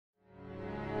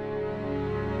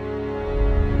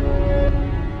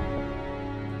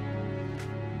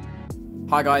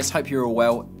Hi guys, hope you're all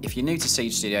well. If you're new to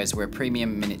Siege Studios, we're a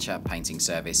premium miniature painting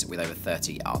service with over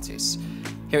 30 artists.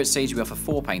 Here at Siege we offer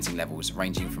 4 painting levels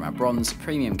ranging from our bronze,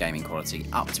 premium gaming quality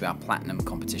up to our platinum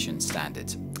competition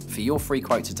standard. For your free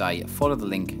quote today, follow the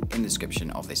link in the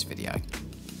description of this video.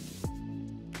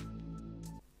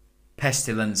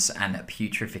 Pestilence and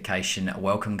putrefaction.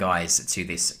 Welcome guys to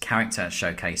this character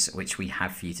showcase which we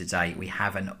have for you today. We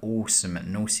have an awesome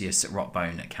Nauseous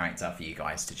Rotbone character for you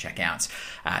guys to check out.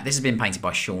 This has been painted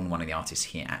by Sean, one of the artists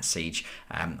here at Siege.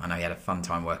 I know he had a fun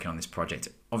time working on this project.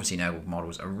 Obviously noble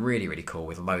models are really cool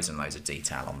with loads and loads of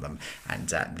detail on them, and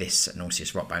this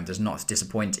Nauseous Rotbone does not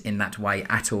disappoint in that way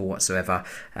at all whatsoever.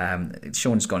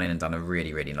 Sean's gone in and done a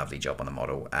really lovely job on the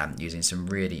model, using some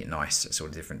really nice sort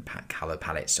of different colour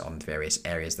palettes on various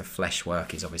areas. The flesh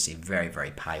work is obviously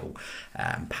very pale,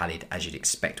 pallid, as you'd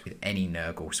expect with any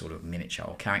Nurgle sort of miniature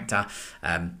or character.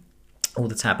 All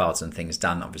the tabards and things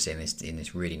done obviously in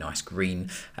this really nice green.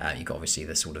 You've got obviously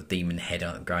the sort of demon head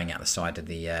growing out the side of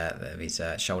his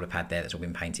shoulder pad there. That's all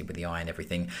been painted with the eye and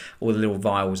everything. All the little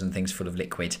vials and things full of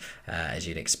liquid, as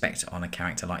you'd expect on a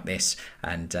character like this.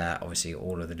 And obviously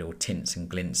all of the little tints and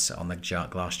glints on the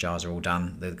glass jars are all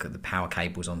done. The power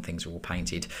cables on things are all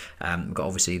painted. We've got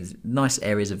obviously nice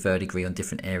areas of verdigris on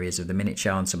different areas of the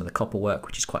miniature and some of the copper work,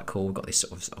 which is quite cool. We've got this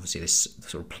sort of, obviously this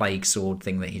sort of plague sword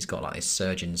thing that he's got, like this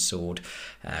surgeon's sword.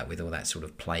 With all that sort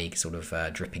of plague, sort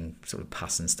of dripping sort of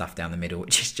pus and stuff down the middle,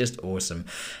 which is just awesome.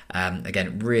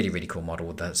 Again, really cool model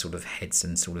with the sort of heads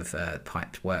and sort of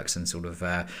piped works and sort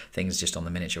of things just on the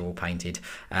miniature all painted.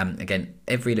 Again,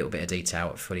 every little bit of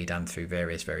detail fully done through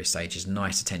various stages.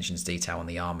 Nice attention to detail on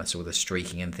the armour, so all the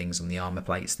streaking and things on the armour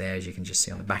plates there, as you can just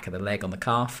see on the back of the leg, on the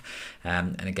calf.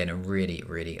 And again, a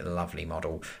really lovely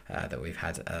model that we've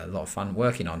had a lot of fun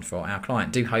working on for our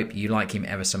client. Do hope you like him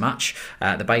ever so much.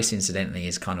 The base, incidentally,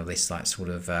 is kind of this like sort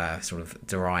of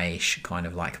dryish kind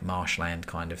of like marshland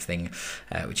kind of thing,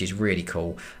 which is really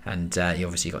cool. And you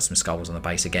obviously got some skulls on the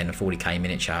base. Again, a 40k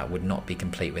miniature would not be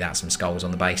complete without some skulls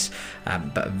on the base.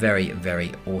 But a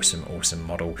very awesome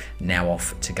model, now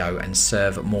off to go and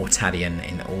serve Mortadion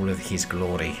in all of his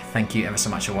glory. Thank you ever so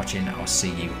much for watching. I'll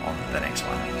see you on the next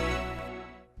one.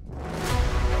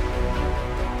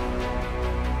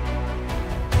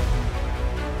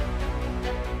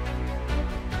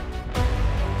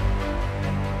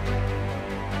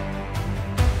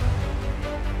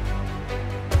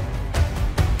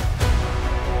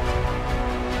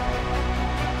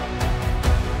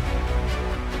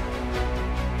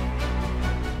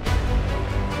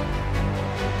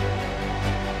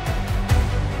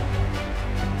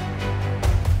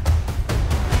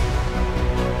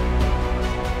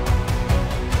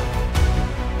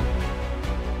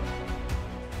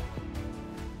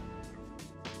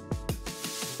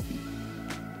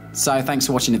 So thanks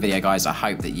for watching the video guys, I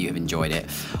hope that you have enjoyed it.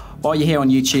 While you're here on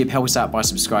YouTube, help us out by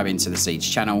subscribing to the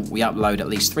Siege channel. We upload at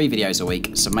least 3 videos a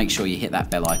week, so make sure you hit that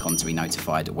bell icon to be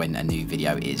notified when a new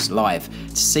video is live.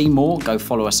 To see more, go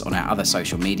follow us on our other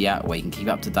social media where you can keep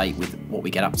up to date with what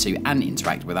we get up to and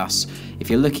interact with us.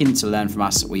 If you're looking to learn from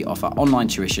us, we offer online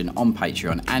tuition on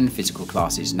Patreon and physical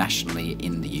classes nationally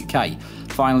in the UK.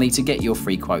 Finally, to get your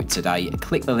free quote today,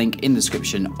 click the link in the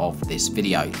description of this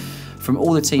video. From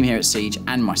all the team here at Siege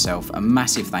and myself, a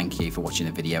massive thank you for watching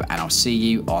the video, and I'll see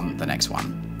you on the next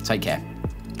one. Take care.